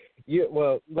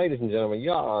 ladies and gentlemen,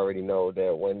 y'all already know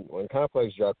that when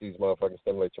Complex drop these motherfucking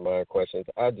stimulate your mind questions,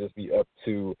 I just be up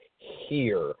to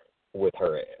here with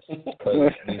her ass.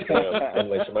 Because these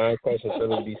stimulate your mind questions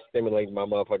really be stimulating my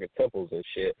motherfucking temples and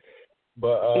shit.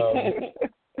 But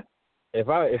if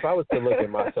I was to look at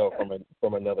myself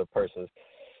from another person's,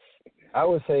 I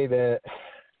would say that,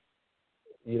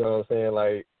 you know what I'm saying,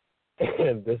 like,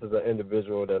 and this is an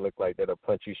individual that look like that'll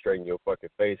punch you straight in your fucking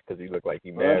face because he look like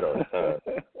he mad all the time.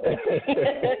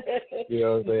 You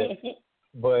know what I'm saying?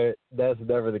 But that's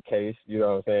never the case. You know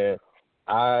what I'm saying?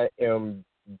 I am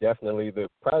definitely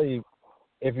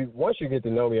once you get to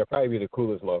know me, I'll probably be the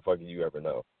coolest motherfucker you ever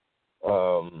know.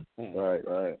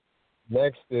 Right.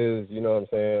 Next is, you know what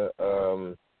I'm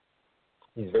saying,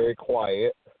 he's very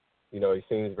quiet. You know, he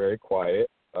seems very quiet.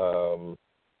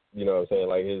 You know what I'm saying?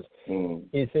 Like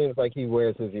he seems like he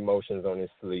wears his emotions on his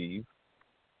sleeve.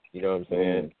 You know what I'm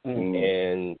saying?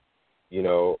 And, you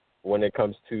know, when it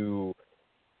comes to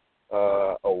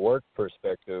a work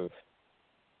perspective,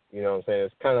 you know what I'm saying,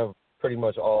 it's kind of pretty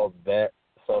much all that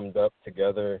summed up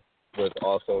together with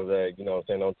also that, you know what I'm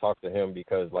saying, don't talk to him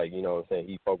because, like, you know what I'm saying,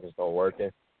 he focused on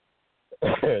working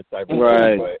type of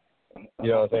thing. But, you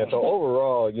know what I'm saying, so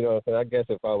overall, you know what I'm saying, I guess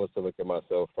if I was to look at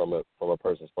myself from a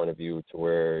person's point of view to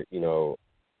where, you know,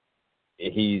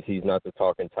 he's not the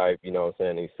talking type, you know what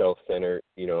I'm saying, he's self-centered,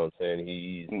 you know what I'm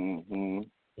saying,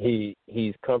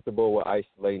 he's comfortable with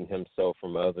isolating himself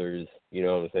from others, you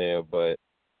know what I'm saying, but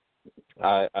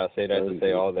I say that to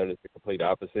say all that is the complete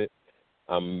opposite.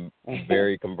 I'm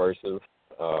very conversive,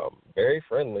 very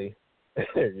friendly,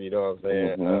 you know what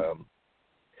I'm saying.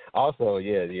 Also,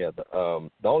 the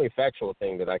only factual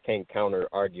thing that I can't counter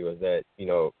argue is that, you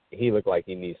know, he looked like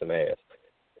he needs some ass.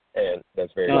 And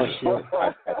that's very true.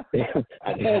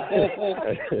 I need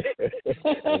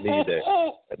that.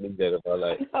 I need that in my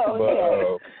life.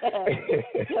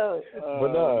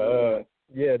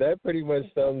 That pretty much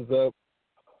sums up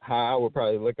how I would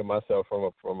probably look at myself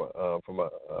from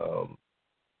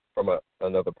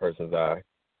another person's eye,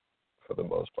 for the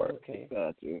most part. Okay,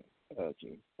 got you.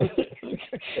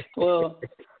 Well,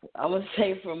 I'm gonna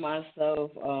say for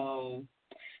myself,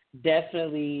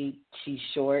 definitely she's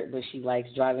short, but she likes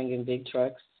driving in big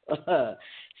trucks.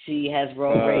 She has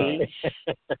road rage.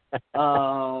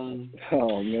 Oh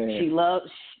man.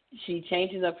 She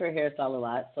changes up her hairstyle a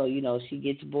lot, so you know she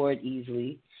gets bored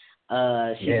easily.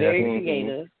 She's very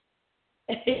creative.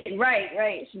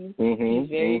 Right. She's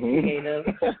very creative.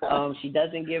 She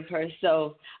doesn't give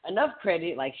herself enough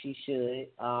credit like she should.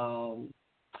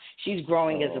 She's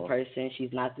growing as a person.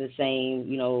 She's not the same,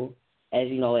 as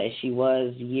she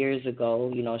was years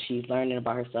ago. She's learning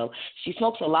about herself. She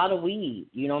smokes a lot of weed,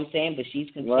 you know what I'm saying? But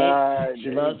she's content. Right,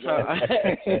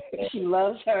 she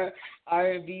loves her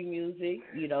R&B music.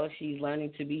 She's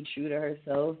learning to be true to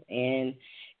herself, and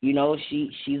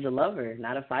she's a lover,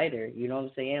 not a fighter. You know what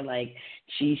I'm saying? Like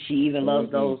she even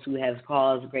loves those who have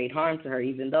caused great harm to her,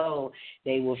 even though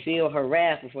they will feel her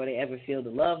wrath before they ever feel the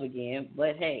love again.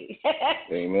 But hey,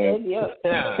 amen. So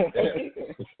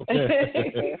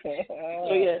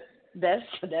yeah, that's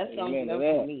something else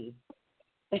for me.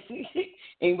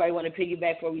 Anybody want to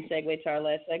piggyback before we segue to our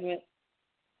last segment?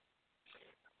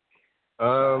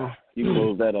 You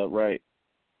closed that up right.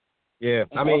 Yeah,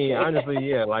 I mean, honestly,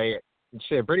 yeah, like.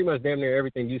 Shit, pretty much damn near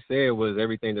everything you said was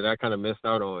everything that I kind of missed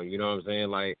out on. You know what I'm saying?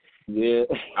 Like, yeah,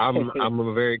 I'm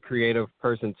a very creative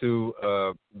person too.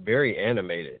 Very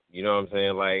animated. You know what I'm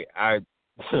saying? Like, I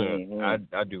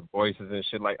do voices and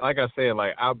shit. Like I said,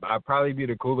 like I'd probably be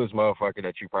the coolest motherfucker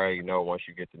that you probably know once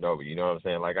you get to know me. You know what I'm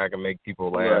saying? Like, I can make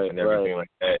people laugh and everything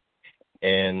like that.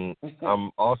 And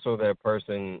I'm also that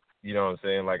person. You know what I'm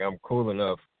saying? Like, I'm cool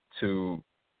enough to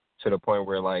the point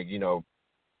where, like,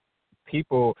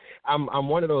 people, I'm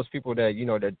one of those people that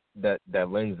that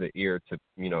lends the ear to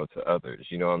to others.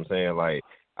 You know what I'm saying? Like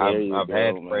I've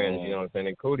had friends, you know what I'm saying,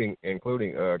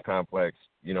 including Complex.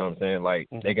 You know what I'm saying? Like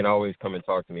they can always come and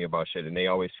talk to me about shit, and they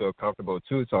always feel comfortable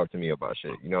to talk to me about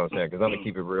shit. You know what I'm saying? Because I'm gonna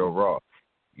keep it real raw.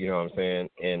 You know what I'm saying?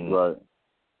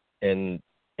 And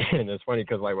it's funny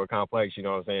because like with Complex, you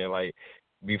know what I'm saying? Like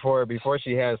before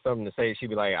she has something to say, she'd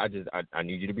be like, I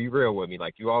need you to be real with me,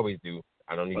 like you always do.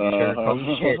 I don't need to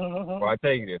sugarcoat shit before I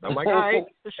tell you this. I'm like, all right,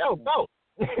 for sure, go.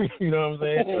 You know what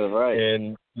I'm saying? Right.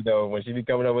 And, when she be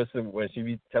coming up with when she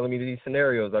be telling me these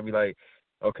scenarios, I'll be like,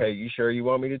 okay, you sure you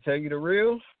want me to tell you the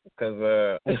real?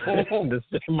 Because this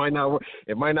shit might not work.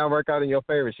 It might not work out in your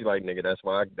favor. She's like, nigga, that's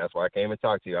why I came and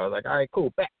talked to you. I was like, all right,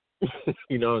 cool, back.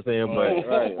 You know what I'm saying? But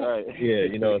right. Yeah,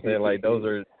 you know what I'm saying? Like those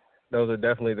are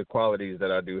definitely the qualities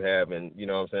that I do have, and you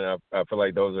know what I'm saying? I feel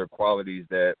like those are qualities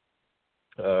that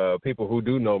people who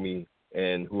do know me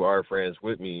and who are friends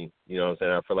with me, you know what I'm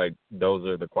saying, I feel like those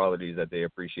are the qualities that they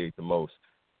appreciate the most.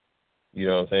 You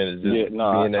know what I'm saying? It's just being I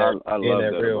love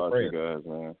that that real about friend. you guys,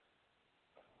 man.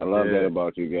 I love that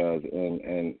about you guys,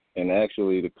 and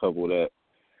actually the couple that,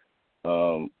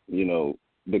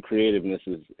 the creativeness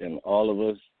is in all of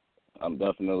us. I'm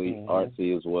definitely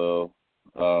artsy as well.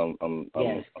 I'm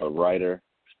a writer.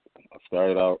 I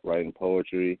started out writing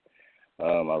poetry.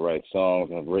 I write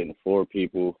songs. I've written for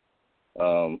people.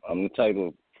 I'm the type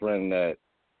of friend that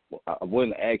I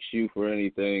wouldn't ask you for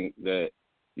anything that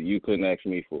you couldn't ask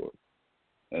me for,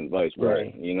 and vice versa.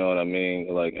 Right. You know what I mean?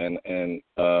 Like, and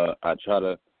I try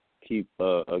to keep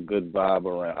a good vibe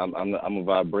around. I'm a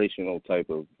vibrational type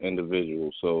of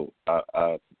individual, so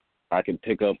I can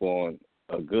pick up on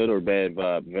a good or bad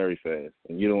vibe very fast,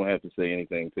 and you don't have to say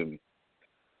anything to me.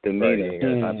 To me,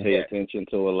 I pay attention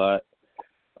to a lot.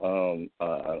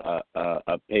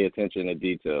 I pay attention to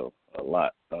detail a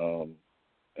lot,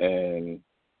 and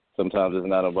sometimes it's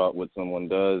not about what someone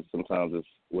does. Sometimes it's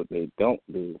what they don't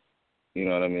do. You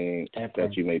know what I mean? Definitely.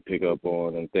 That you may pick up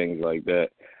on and things like that.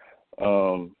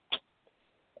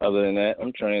 Other than that,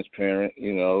 I'm transparent.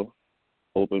 You know,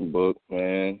 open book,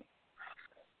 man.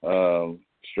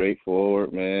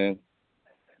 Straightforward, man.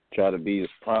 Try to be as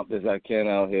prompt as I can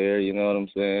out here. You know what I'm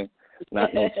saying?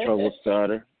 Not no trouble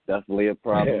starter. Definitely a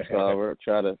problem solver.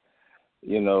 Try to,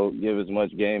 you know, give as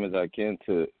much game as I can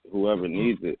to whoever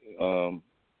needs it,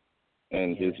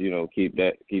 and just, you know, keep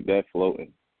that floating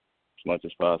as much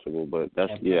as possible. But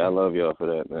that's I love y'all for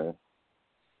that, man.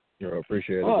 Yo,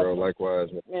 appreciate it, bro.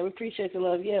 Likewise, man. Yeah, we appreciate the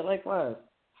love. Yeah, likewise.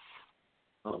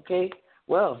 Okay.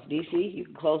 Well, DC, you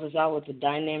can close us out with the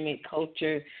dynamic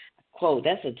culture quote.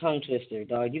 That's a tongue twister,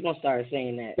 dog. You're gonna start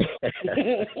saying that.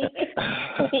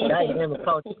 Dynamic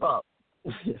culture quote.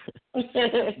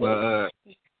 Well,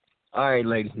 all right,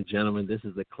 ladies and gentlemen, this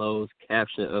is the closed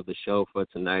caption of the show for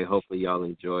tonight. Hopefully y'all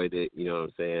enjoyed it. You know what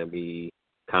I'm saying? Me,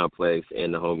 Complex,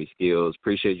 and the homie Skills.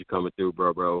 Appreciate you coming through,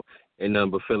 bro. And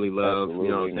nothing but Philly love. Absolutely,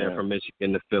 you know what I'm saying? Man. From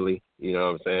Michigan to Philly. You know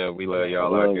what I'm saying? We love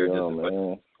y'all I out love here. y'all,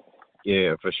 man.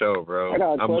 Yeah, for sure, bro. I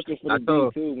got a question for the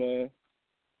D too, man.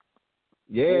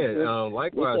 Yeah,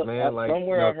 likewise, man.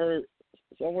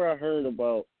 Somewhere I heard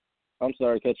about. I'm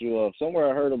sorry to cut you off. Somewhere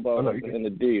I heard about in the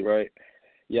D, right?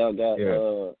 Y'all got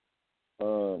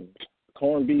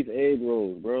corned beef egg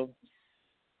rolls, bro.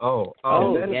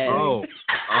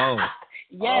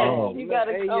 Yes, you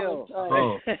gotta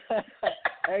come.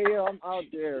 Hey yo, I'm out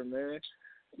there, man.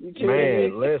 You kidding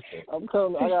me? Listen. I'm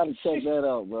coming. I gotta check that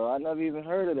out, bro. I never even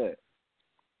heard of that.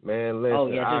 Man,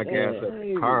 listen, I'll gas up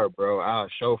the car, bro. I'll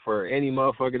chauffeur any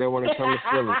motherfucker that want to come to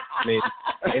Philly. I mean,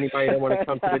 anybody that want to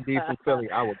come to the D from Philly,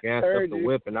 I will gas up the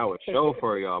whip and I will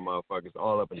chauffeur y'all motherfuckers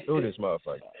all up and through this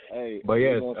motherfucker. Hey, but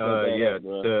yes, up,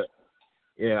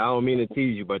 I don't mean to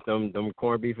tease you, but them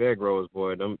corned beef egg rolls,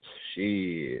 boy, them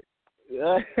shit.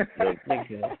 I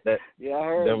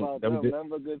heard about them.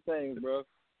 Number good things, bro.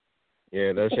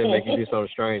 Yeah, that shit make you do something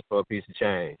strange for a piece of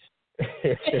change.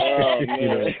 Oh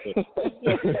man.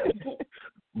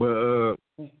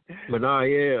 But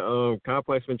nah,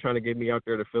 Complex been trying to get me out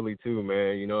there to Philly too,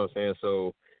 man. You know what I'm saying?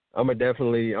 So I'm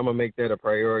gonna make that a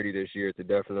priority this year to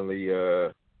definitely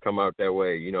come out that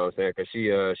way. You know what I'm saying?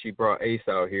 Because she brought Ace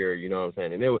out here. You know what I'm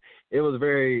saying? And it was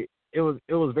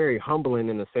very humbling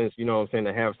in the sense, you know what I'm saying,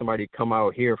 to have somebody come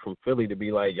out here from Philly to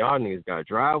be like, y'all niggas got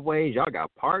driveways, y'all got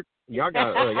parks. Y'all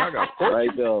got porch.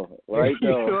 Right though. You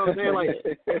know what I'm saying? Like,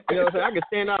 you know what I'm saying? I can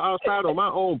stand outside on my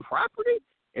own property,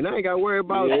 and I ain't got to worry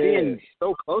about being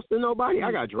so close to nobody.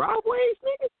 I got driveways,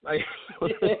 nigga. Like,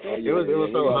 it was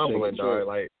so humbling, dog.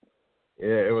 Like,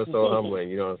 yeah, it was so humbling.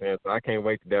 You know what I'm saying? So I can't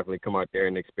wait to definitely come out there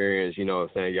and experience, you know what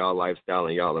I'm saying, y'all lifestyle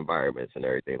and y'all environments and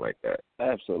everything like that.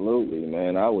 Absolutely,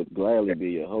 man. I would gladly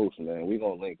be your host, man. We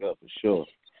gonna link up for sure.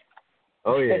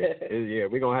 Oh yeah,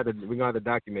 we're gonna have to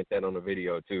document that on the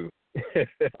video too.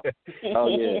 Oh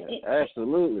yeah,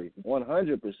 absolutely,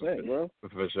 100%, bro.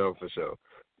 For sure.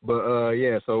 But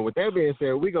so with that being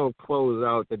said, we're gonna close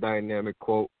out the dynamic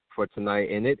quote for tonight,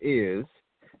 and it is: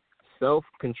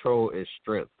 self-control is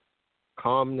strength,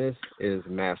 calmness is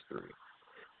mastery.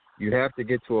 You have to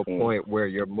get to a point where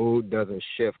your mood doesn't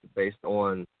shift based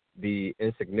on the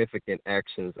insignificant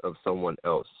actions of someone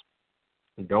else.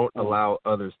 Don't allow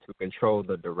others to control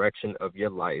the direction of your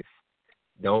life.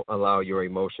 Don't allow your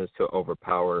emotions to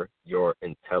overpower your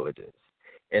intelligence.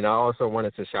 And I also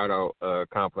wanted to shout out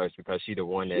Complex because she the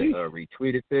one that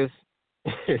retweeted this.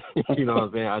 You know what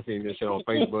I'm saying? I seen this shit on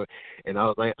Facebook, and I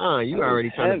was like, you already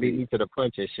trying to beat me to the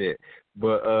punch and shit.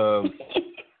 But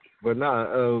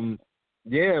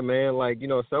yeah, man, like, you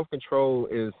know, self-control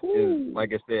is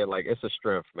like I said, like, it's a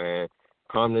strength, man.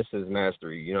 Calmness is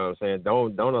mastery. You know what I'm saying?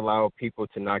 Don't allow people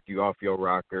to knock you off your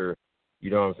rocker. You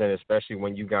know what I'm saying? Especially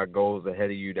when you got goals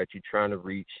ahead of you that you're trying to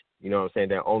reach. You know what I'm saying?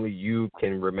 That only you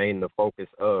can remain the focus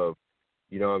of.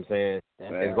 You know what I'm saying?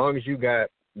 As long as you got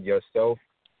your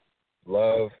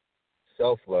self-love,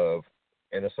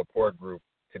 and a support group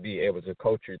to be able to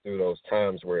coach you through those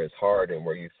times where it's hard and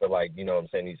where you feel like, you know what I'm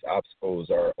saying, these obstacles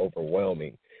are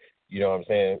overwhelming. You know what I'm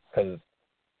saying? Because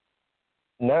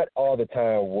not all the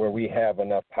time where we have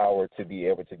enough power to be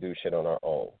able to do shit on our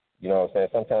own. You know what I'm saying?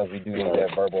 Sometimes we do need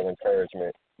that verbal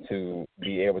encouragement to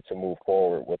be able to move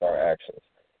forward with our actions.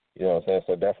 You know what I'm saying?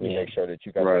 So definitely make sure that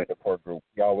you got a support group.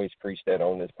 We always preach that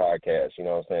on this podcast. You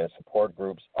know what I'm saying? Support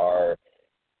groups are,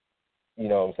 you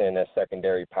know what I'm saying, that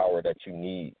secondary power that you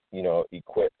need, you know,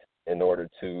 equipped in order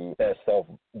to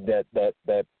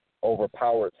that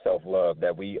overpowered self-love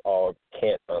that we all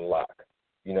can't unlock.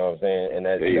 You know what I'm saying?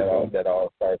 And that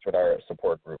all starts with our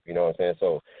support group. You know what I'm saying?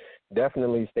 So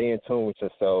definitely stay in tune with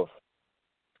yourself.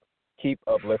 Keep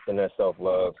uplifting that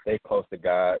self-love. Stay close to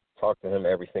God. Talk to him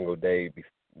every single day,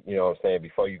 you know what I'm saying,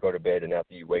 before you go to bed and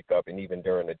after you wake up, and even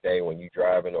during the day when you're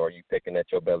driving or you picking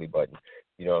at your belly button.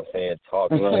 You know what I'm saying? Talk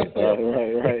to him.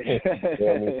 Right.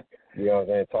 You know what I'm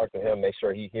saying? Talk to him. Make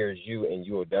sure he hears you, and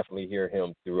you will definitely hear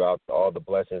him throughout all the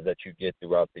blessings that you get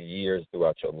throughout the years,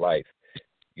 throughout your life.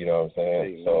 You know what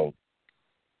I'm saying?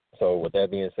 So with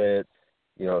that being said,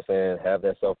 you know what I'm saying, have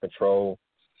that self-control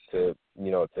to,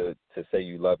 you know, to say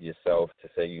you love yourself, to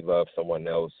say you love someone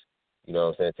else, you know what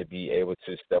I'm saying, to be able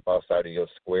to step outside of your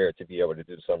square, to be able to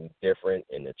do something different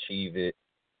and achieve it,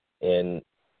 and,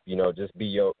 you know, just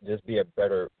be a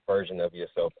better version of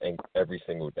yourself every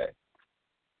single day.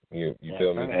 You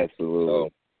feel me? Absolutely. So,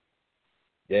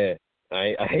 yeah.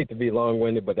 I hate to be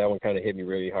long-winded, but that one kind of hit me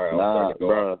really hard. I was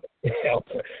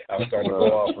starting to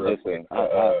go off real quick.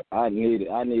 I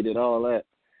needed all that.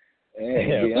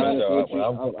 And to be honest with you,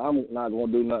 I'm not going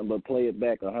to do nothing but play it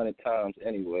back 100 times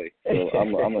anyway. So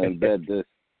I'm going to embed this.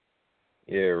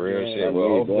 Yeah, real shit. Well,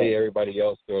 hopefully everybody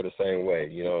else feel the same way.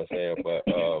 You know what I'm saying?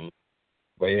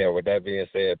 But yeah, with that being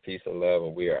said, peace and love,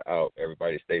 and we are out.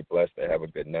 Everybody stay blessed and have a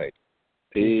good night.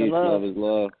 Peace, love is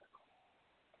love.